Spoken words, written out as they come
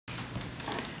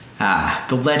Ah,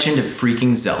 The Legend of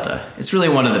freaking Zelda. It's really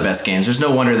one of the best games. There's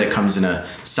no wonder that it comes in a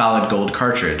solid gold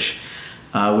cartridge,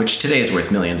 which today is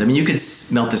worth millions. I mean, you could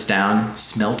smelt this down,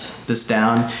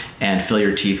 and fill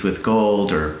your teeth with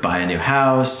gold, or buy a new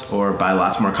house, or buy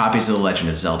lots more copies of The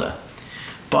Legend of Zelda.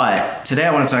 But today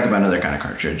I want to talk about another kind of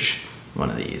cartridge,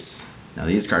 one of these. Now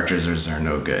these cartridges are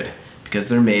no good because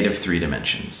they're made of 3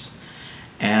 dimensions.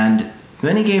 And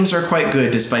many games are quite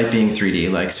good despite being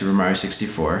 3D, like Super Mario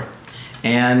 64.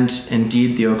 And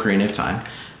indeed, the Ocarina of Time.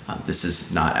 This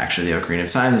is not actually the Ocarina of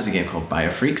Time. This is a game called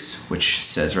Biofreaks, which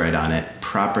says right on it,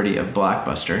 property of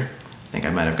Blockbuster. I think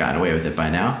I might have gotten away with it by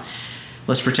now.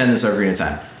 Let's pretend this is Ocarina of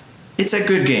Time. It's a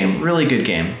good game, really good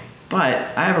game,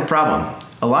 but I have a problem.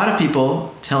 A lot of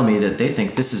people tell me that they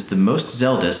think this is the most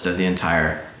Zeldist of the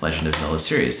entire Legend of Zelda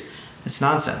series. It's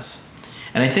nonsense.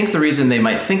 And I think the reason they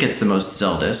might think it's the most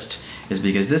Zeldist is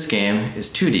because this game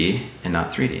is 2D and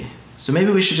not 3D. So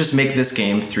maybe we should just make this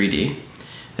game 3D,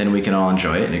 then we can all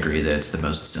enjoy it and agree that it's the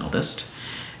most Zeldist.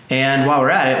 And while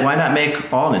we're at it, why not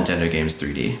make all Nintendo games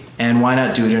 3D? And why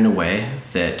not do it in a way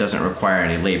that doesn't require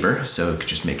any labor, so we could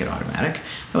just make it automatic?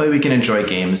 That way we can enjoy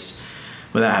games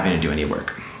without having to do any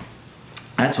work.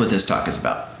 That's what this talk is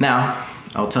about. Now,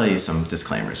 I'll tell you some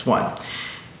disclaimers. One,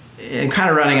 I'm kind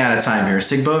of running out of time here.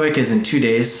 SIGBOVIK is in 2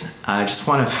 days.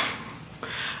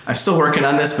 I'm still working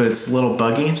on this, but it's a little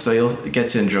buggy, so you'll get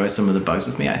to enjoy some of the bugs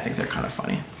with me. I think they're kind of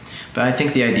funny. But I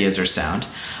think the ideas are sound.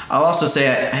 I'll also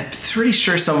say I'm pretty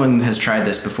sure someone has tried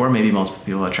this before. Maybe multiple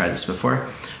people have tried this before.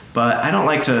 But I don't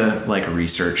like to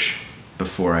research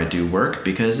before I do work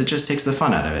because it just takes the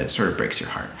fun out of it. It sort of breaks your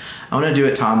heart. I want to do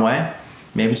it Tom way.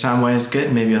 Maybe Tom way is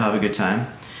good. Maybe you'll have a good time.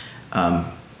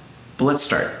 But let's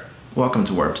start. Welcome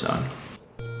to Warp Zone.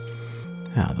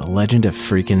 Ah, The Legend of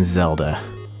freaking Zelda.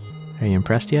 Are you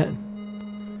impressed yet?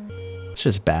 Let's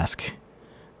just bask.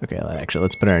 Okay, actually,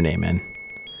 let's put our name in.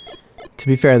 To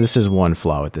be fair, this is one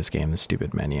flaw with this game, the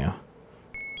stupid menu.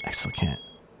 I still can't.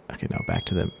 Okay, no, back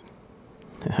to the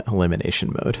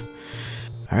elimination mode.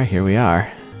 Alright, here we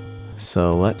are.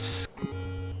 So let's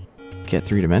get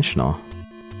 3-dimensional.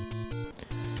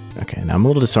 Okay, now I'm a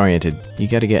little disoriented. You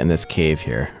gotta get in this cave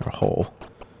here, or hole.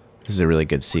 This is a really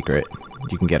good secret.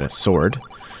 You can get a sword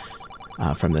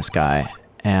from this guy.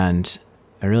 And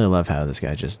I really love how this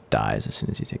guy just dies as soon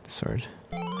as you take the sword.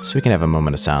 So we can have a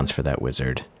moment of silence for that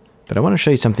wizard. But I want to show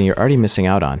you something you're already missing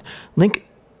out on. Link,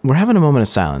 we're having a moment of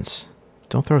silence.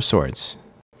 Don't throw swords.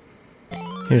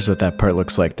 Here's what that part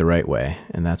looks like the right way,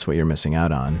 and that's what you're missing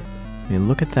out on. I mean,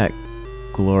 look at that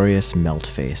glorious melt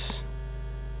face.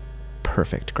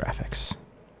 Perfect graphics.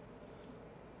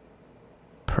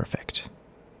 Perfect.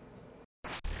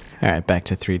 Alright, back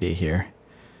to 3D here.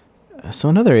 So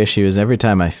another issue is every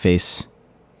time I face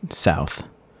south,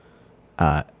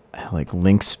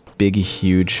 Link's big,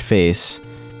 huge face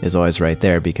is always right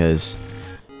there because,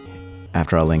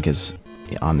 after all, Link is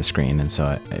on the screen, and so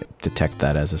I detect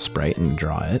that as a sprite and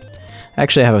draw it. I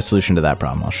actually have a solution to that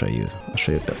problem. I'll show you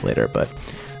a bit later, but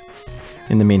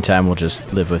in the meantime, we'll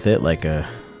just live with it like a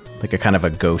kind of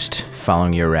a ghost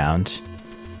following you around,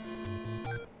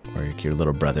 or your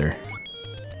little brother,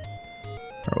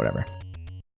 or whatever.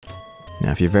 Now,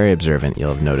 if you're very observant,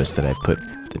 you'll have noticed that I put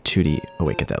the 2D... Oh,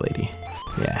 wait, get that lady.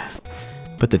 Yeah.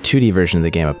 Put the 2D version of the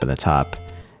game up at the top.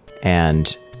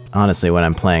 And honestly, when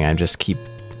I'm playing, I just keep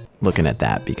looking at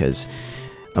that because,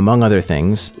 among other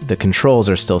things, the controls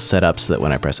are still set up so that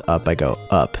when I press up, I go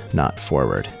up, not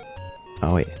forward.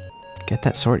 Oh, wait. Get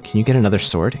that sword. Can you get another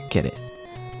sword? Get it.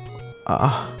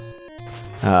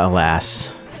 Alas,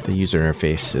 the user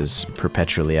interface is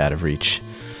perpetually out of reach.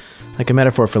 Like a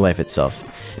metaphor for life itself.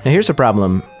 Now here's a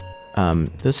problem.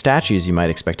 Those statues you might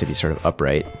expect to be sort of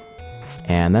upright,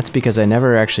 and that's because I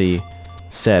never actually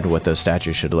said what those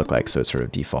statues should look like, so it sort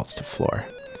of defaults to floor.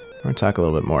 We're going to talk a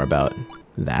little bit more about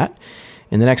that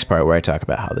in the next part where I talk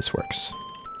about how this works.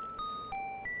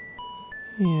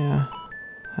 Yeah.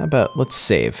 How about, let's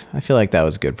save. I feel like that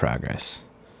was good progress.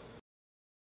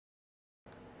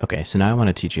 Okay, so now I want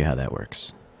to teach you how that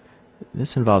works.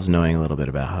 This involves knowing a little bit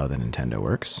about how the Nintendo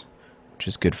works, which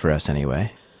is good for us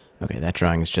anyway. Okay, that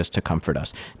drawing is just to comfort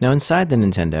us. Now inside the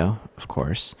Nintendo, of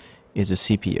course, is a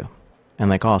CPU. And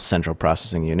like all central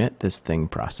processing unit, this thing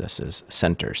processes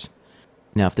centers.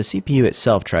 Now if the CPU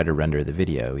itself tried to render the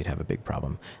video, we'd have a big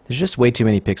problem. There's just way too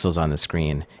many pixels on the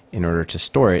screen in order to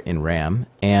store it in RAM,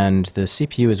 and the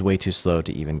CPU is way too slow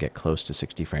to even get close to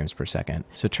 60 frames per second.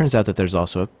 So it turns out that there's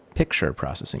also a picture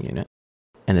processing unit.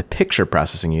 And the picture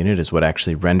processing unit is what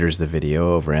actually renders the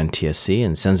video over NTSC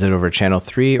and sends it over channel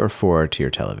 3 or 4 to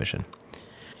your television.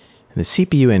 And the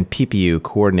CPU and PPU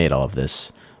coordinate all of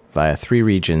this via 3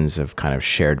 regions of kind of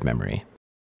shared memory.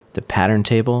 the pattern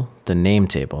table, the name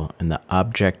table, and the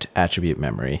object attribute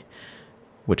memory,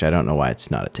 which I don't know why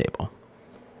it's not a table.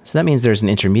 So that means there's an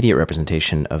intermediate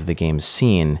representation of the game's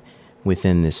scene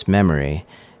within this memory.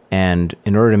 And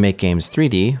in order to make games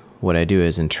 3D, what I do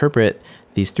is interpret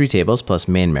these three tables plus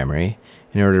main memory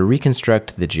in order to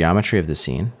reconstruct the geometry of the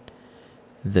scene,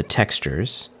 the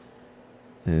textures,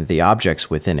 the objects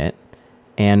within it,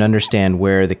 and understand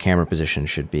where the camera position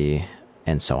should be,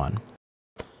 and so on.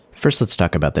 First, let's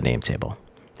talk about the name table.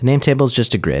 The name table is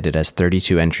just a grid. It has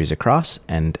 32 entries across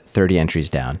and 30 entries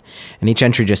down. And each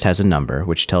entry just has a number,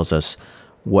 which tells us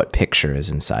what picture is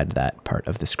inside that part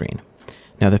of the screen.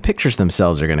 Now, the pictures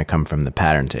themselves are going to come from the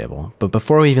pattern table. But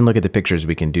before we even look at the pictures,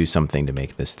 we can do something to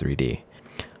make this 3D.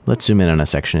 Let's zoom in on a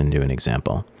section and do an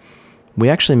example. We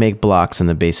actually make blocks on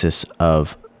the basis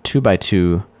of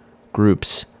 2x2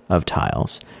 groups of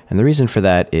tiles. And the reason for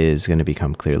that is going to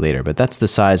become clear later, but that's the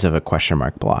size of a question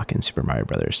mark block in Super Mario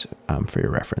Brothers, for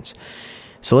your reference.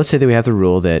 So let's say that we have the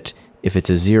rule that if it's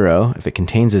a 0, if it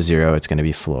contains a 0, it's going to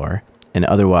be floor, and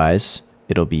otherwise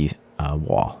it'll be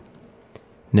wall.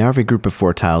 Now every group of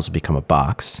 4 tiles will become a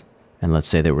box, and let's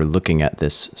say that we're looking at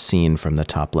this scene from the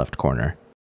top left corner.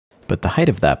 But the height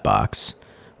of that box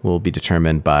will be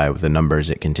determined by the numbers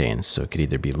it contains, so it could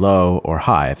either be low or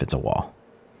high if it's a wall.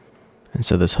 And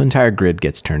so this entire grid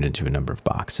gets turned into a number of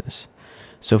boxes.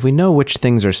 So if we know which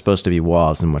things are supposed to be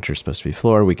walls and which are supposed to be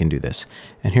floor, we can do this.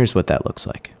 And here's what that looks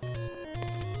like.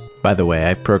 By the way,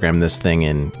 I programmed this thing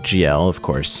in GL, of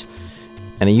course,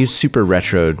 and I used super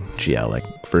retro GL,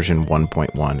 like version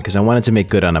 1.1, because I wanted to make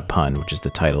good on a pun, which is the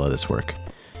title of this work.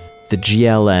 The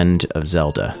glEnd of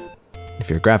Zelda. If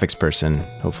you're a graphics person,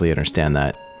 hopefully you understand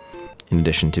that, in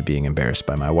addition to being embarrassed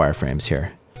by my wireframes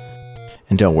here.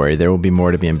 And don't worry, there will be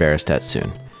more to be embarrassed at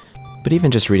soon. But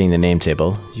even just reading the name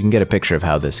table, you can get a picture of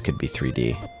how this could be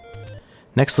 3D.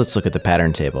 Next, let's look at the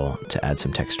pattern table to add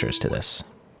some textures to this.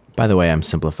 By the way, I'm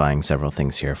simplifying several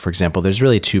things here. For example, there's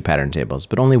really 2 pattern tables,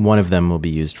 but only one of them will be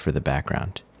used for the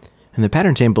background. And the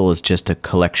pattern table is just a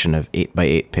collection of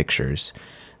 8x8 pictures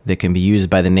that can be used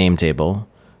by the name table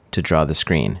to draw the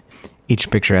screen.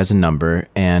 Each picture has a number,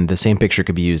 and the same picture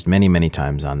could be used many, many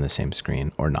times on the same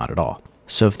screen, or not at all.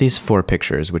 So if these 4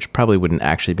 pictures, which probably wouldn't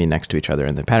actually be next to each other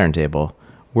in the pattern table,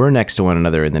 were next to one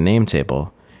another in the name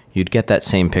table, you'd get that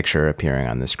same picture appearing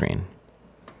on the screen.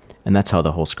 And that's how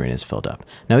the whole screen is filled up.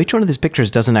 Now, each one of these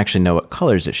pictures doesn't actually know what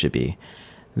colors it should be.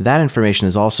 That information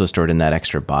is also stored in that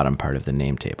extra bottom part of the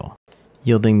name table,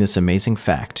 yielding this amazing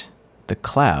fact: the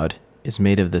cloud is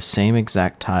made of the same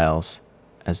exact tiles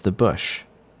as the bush.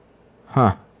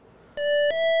 Huh.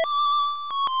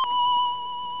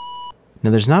 Now,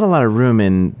 there's not a lot of room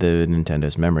in the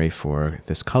Nintendo's memory for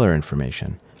this color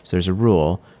information. So there's a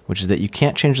rule, which is that you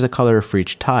can't change the color for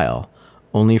each tile,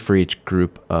 only for each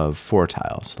group of 4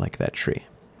 tiles, like that tree.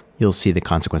 You'll see the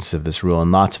consequences of this rule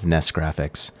in lots of NES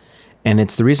graphics. And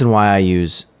it's the reason why I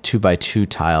use 2x2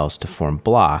 tiles to form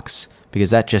blocks,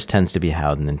 because that just tends to be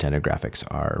how the Nintendo graphics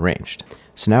are arranged.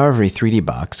 So now every 3D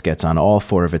box gets on all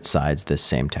 4 of its sides this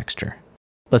same texture.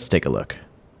 Let's take a look.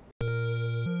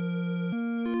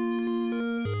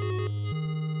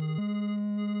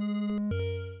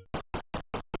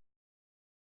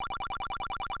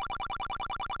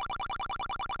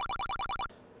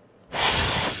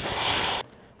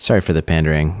 Sorry for the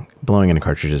pandering. Blowing in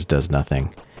cartridges does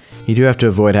nothing. You do have to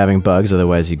avoid having bugs,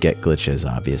 otherwise you get glitches,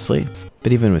 obviously.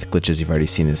 But even with glitches, you've already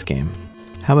seen this game.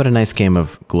 How about a nice game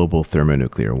of global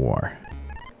thermonuclear war?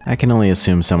 I can only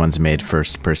assume someone's made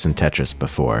first-person Tetris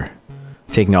before,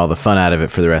 taking all the fun out of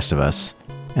it for the rest of us.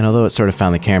 And although it sort of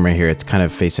found the camera here, it's kind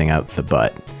of facing out the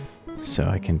butt. So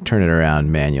I can turn it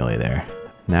around manually there.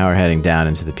 Now we're heading down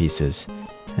into the pieces.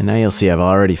 And now you'll see I've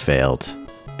already failed,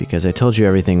 because I told you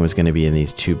everything was going to be in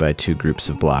these 2x2 groups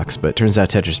of blocks, but it turns out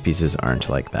Tetris pieces aren't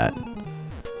like that.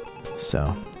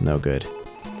 So, no good.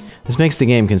 This makes the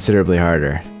game considerably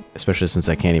harder, especially since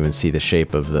I can't even see the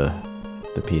shape of the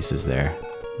pieces there.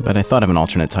 But I thought of an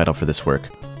alternate title for this work.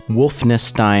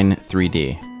 Wolfenstein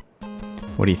 3D.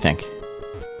 What do you think?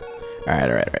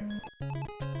 Alright.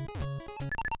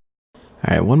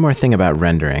 Alright, one more thing about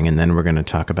rendering, and then we're going to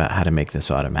talk about how to make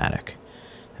this automatic.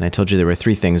 And I told you there were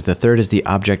 3 things. The third is the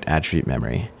object attribute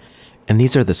memory. And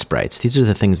these are the sprites. These are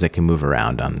the things that can move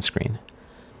around on the screen.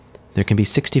 There can be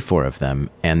 64 of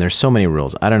them, and there's so many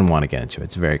rules. I don't want to get into it.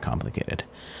 It's very complicated.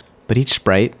 But each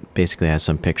sprite basically has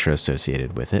some picture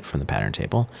associated with it from the pattern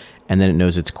table, and then it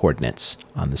knows its coordinates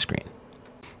on the screen.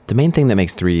 The main thing that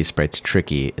makes 3D sprites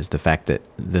tricky is the fact that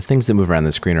the things that move around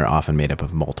the screen are often made up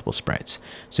of multiple sprites.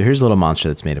 So here's a little monster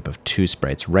that's made up of 2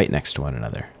 sprites right next to one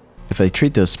another. If I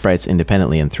treat those sprites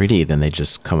independently in 3D, then they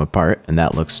just come apart, and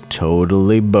that looks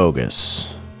totally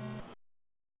bogus.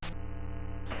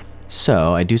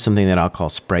 So I do something that I'll call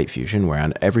sprite fusion, where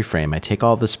on every frame I take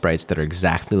all the sprites that are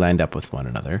exactly lined up with one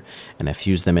another, and I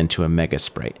fuse them into a mega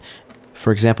sprite.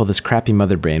 For example, this crappy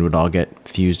mother brain would all get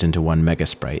fused into one mega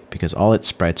sprite, because all its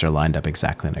sprites are lined up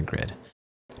exactly in a grid.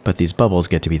 But these bubbles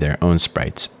get to be their own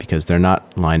sprites, because they're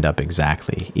not lined up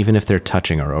exactly, even if they're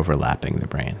touching or overlapping the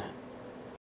brain.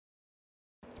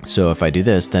 So if I do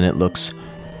this, then it looks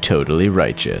totally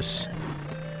righteous.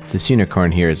 This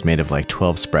unicorn here is made of like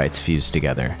 12 sprites fused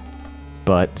together.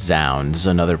 But zounds,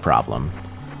 another problem.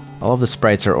 All of the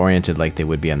sprites are oriented like they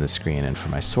would be on the screen, and for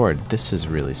my sword, this is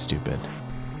really stupid.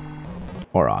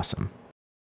 Or awesome.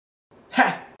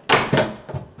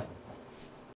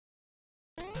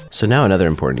 So now another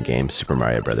important game, Super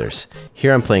Mario Bros.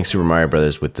 Here I'm playing Super Mario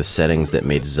Bros. With the settings that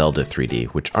made Zelda 3D,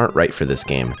 which aren't right for this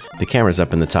game. The camera's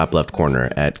up in the top left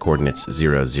corner at coordinates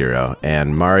 0, 0,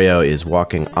 and Mario is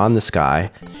walking on the sky,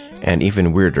 and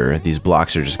even weirder, these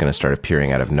blocks are just going to start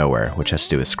appearing out of nowhere, which has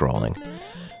to do with scrolling.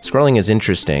 Scrolling is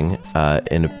interesting,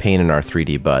 and a pain in our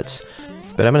 3D butts,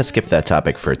 but I'm going to skip that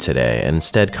topic for today and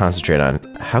instead concentrate on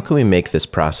how can we make this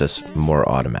process more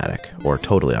automatic, or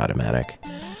totally automatic.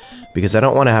 Because I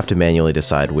don't want to have to manually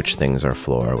decide which things are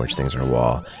floor, which things are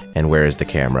wall, and where is the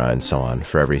camera, and so on,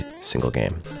 for every single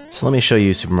game. So let me show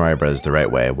you Super Mario Bros. The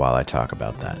right way while I talk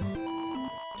about that.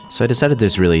 So I decided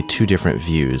there's really two different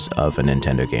views of a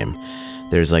Nintendo game.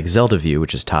 There's like Zelda view,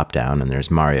 which is top-down, and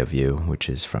there's Mario view, which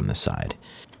is from the side.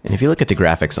 And if you look at the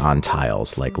graphics on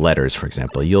tiles, like letters, for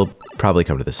example, you'll probably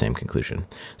come to the same conclusion.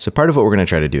 So part of what we're going to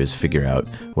try to do is figure out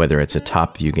whether it's a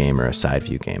top view game or a side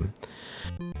view game.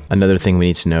 Another thing we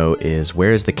need to know is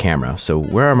where is the camera? So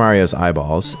where are Mario's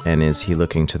eyeballs, and is he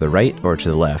looking to the right or to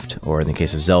the left, or in the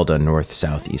case of Zelda, north,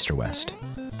 south, east, or west?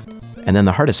 And then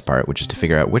the hardest part, which is to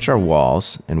figure out which are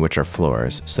walls and which are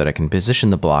floors, so that I can position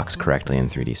the blocks correctly in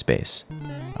 3D space.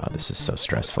 Oh, this is so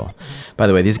stressful. By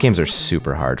the way, these games are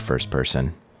super hard first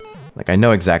person. Like, I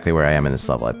know exactly where I am in this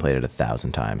level. I played it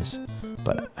 1,000 times.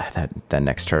 But that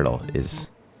next turtle is...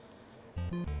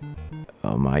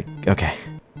 Oh my... Okay.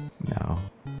 No.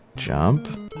 Jump.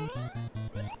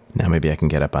 Now maybe I can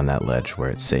get up on that ledge where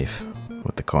it's safe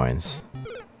with the coins.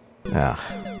 Ah.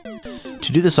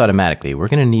 To do this automatically, we're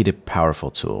going to need a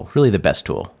powerful tool, really the best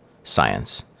tool,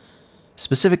 science.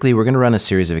 Specifically, we're going to run a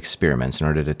series of experiments in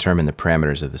order to determine the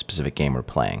parameters of the specific game we're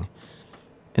playing.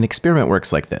 An experiment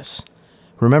works like this.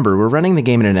 Remember, we're running the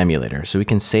game in an emulator, so we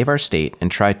can save our state and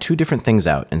try two different things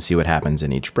out and see what happens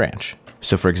in each branch.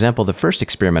 So for example, the first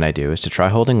experiment I do is to try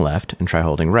holding left and try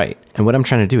holding right. And what I'm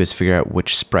trying to do is figure out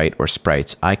which sprite or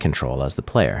sprites I control as the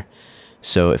player.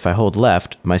 So if I hold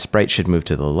left, my sprite should move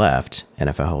to the left, and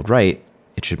if I hold right,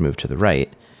 it should move to the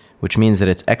right, which means that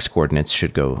its x-coordinates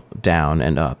should go down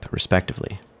and up,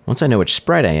 respectively. Once I know which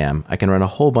sprite I am, I can run a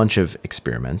whole bunch of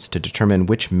experiments to determine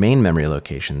which main memory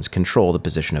locations control the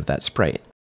position of that sprite.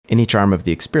 In each arm of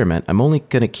the experiment, I'm only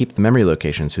going to keep the memory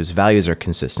locations whose values are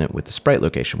consistent with the sprite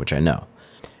location, which I know.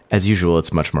 As usual,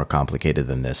 it's much more complicated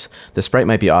than this. The sprite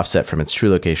might be offset from its true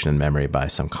location in memory by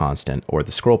some constant, or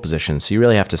the scroll position, so you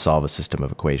really have to solve a system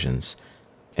of equations.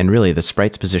 And really, the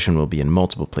sprite's position will be in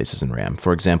multiple places in RAM.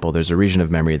 For example, there's a region of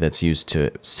memory that's used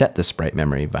to set the sprite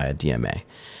memory via DMA.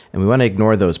 And we want to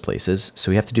ignore those places,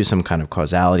 so we have to do some kind of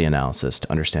causality analysis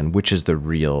to understand which is the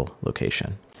real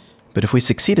location. But if we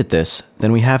succeed at this,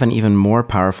 then we have an even more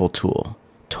powerful tool.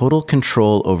 Total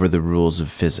control over the rules of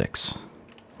physics.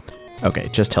 Okay,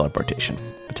 just teleportation.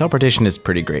 But teleportation is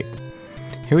pretty great.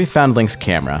 Here we found Link's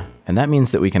camera, and that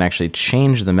means that we can actually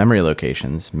change the memory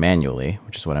locations manually,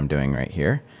 which is what I'm doing right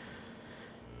here.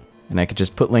 And I could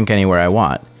just put Link anywhere I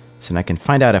want. So then I can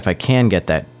find out if I can get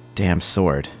that damn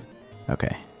sword.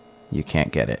 Okay, you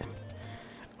can't get it.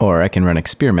 Or I can run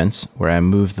experiments where I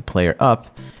move the player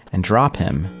up and drop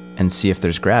him and see if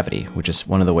there's gravity, which is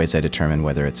one of the ways I determine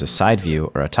whether it's a side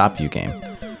view or a top view game.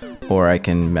 Or I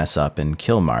can mess up and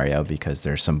kill Mario because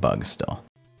there's some bugs still.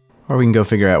 Or we can go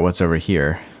figure out what's over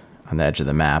here on the edge of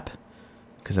the map.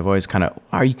 Because I've always kind of,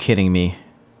 are you kidding me?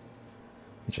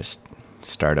 Just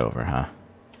start over, huh?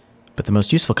 But the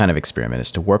most useful kind of experiment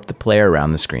is to warp the player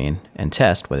around the screen and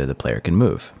test whether the player can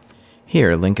move.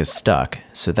 Here, Link is stuck,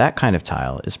 so that kind of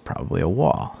tile is probably a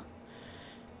wall.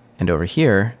 And over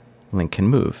here, Link can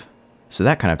move, so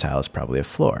that kind of tile is probably a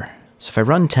floor. So if I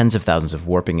run tens of thousands of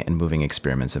warping and moving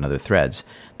experiments in other threads,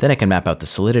 then I can map out the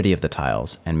solidity of the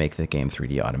tiles and make the game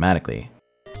 3D automatically.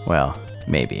 Well,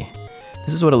 maybe.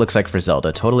 This is what it looks like for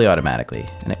Zelda, totally automatically,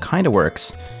 and it kinda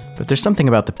works, but there's something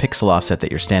about the pixel offset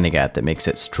that you're standing at that makes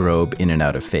it strobe in and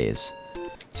out of phase.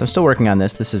 So I'm still working on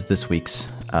this. This is this week's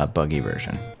buggy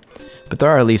version. But there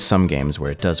are at least some games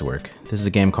where it does work. This is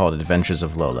a game called Adventures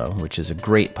of Lolo, which is a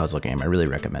great puzzle game. I really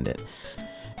recommend it.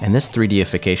 And this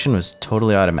 3Dification was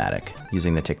totally automatic,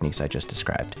 using the techniques I just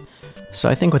described. So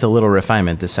I think with a little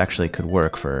refinement, this actually could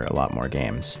work for a lot more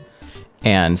games.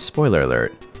 And spoiler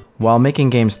alert, while making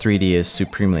games 3D is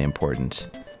supremely important,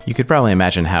 you could probably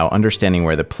imagine how understanding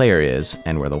where the player is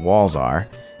and where the walls are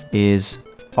is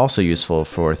also useful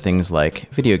for things like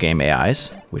video game AIs,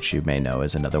 which you may know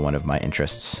is another one of my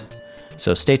interests.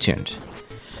 So stay tuned.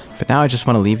 But now I just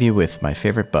want to leave you with my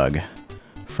favorite bug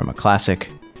from a classic,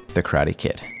 The Karate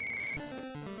Kid.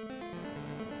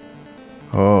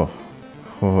 Oh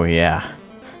yeah.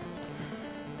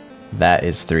 That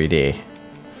is 3D.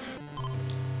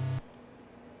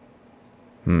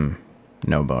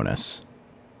 No bonus.